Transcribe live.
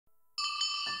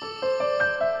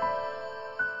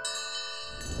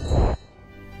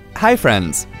Hi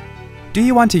friends! Do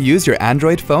you want to use your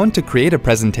Android phone to create a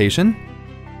presentation?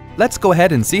 Let's go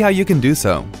ahead and see how you can do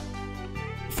so.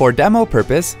 For demo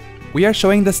purpose, we are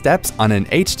showing the steps on an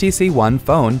HTC One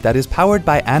phone that is powered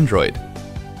by Android.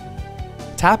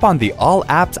 Tap on the All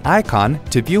Apps icon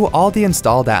to view all the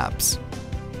installed apps.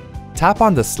 Tap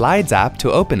on the Slides app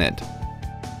to open it.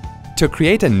 To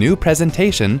create a new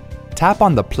presentation, tap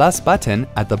on the plus button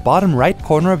at the bottom right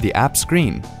corner of the app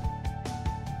screen.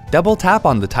 Double tap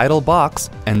on the title box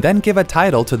and then give a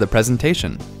title to the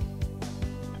presentation.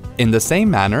 In the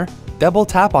same manner, double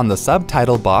tap on the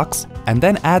subtitle box and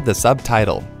then add the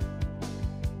subtitle.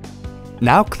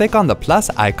 Now click on the plus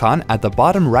icon at the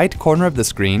bottom right corner of the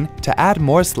screen to add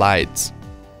more slides.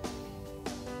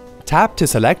 Tap to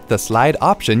select the slide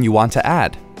option you want to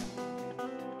add.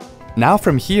 Now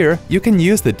from here, you can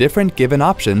use the different given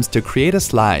options to create a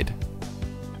slide.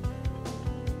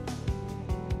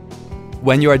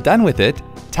 When you are done with it,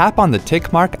 tap on the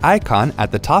tick mark icon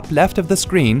at the top left of the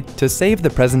screen to save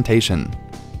the presentation.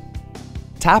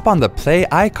 Tap on the play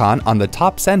icon on the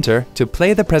top center to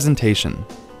play the presentation.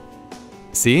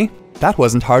 See? That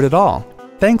wasn't hard at all.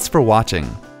 Thanks for watching.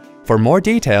 For more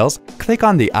details, click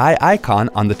on the eye icon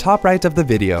on the top right of the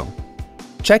video.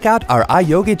 Check out our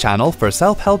iYogi channel for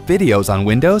self-help videos on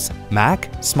Windows,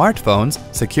 Mac, smartphones,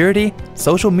 security,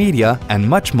 social media, and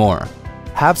much more.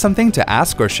 Have something to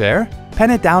ask or share? Pen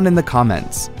it down in the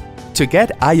comments. To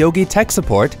get iYogi tech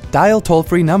support, dial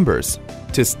toll-free numbers.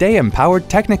 To stay empowered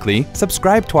technically,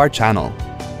 subscribe to our channel.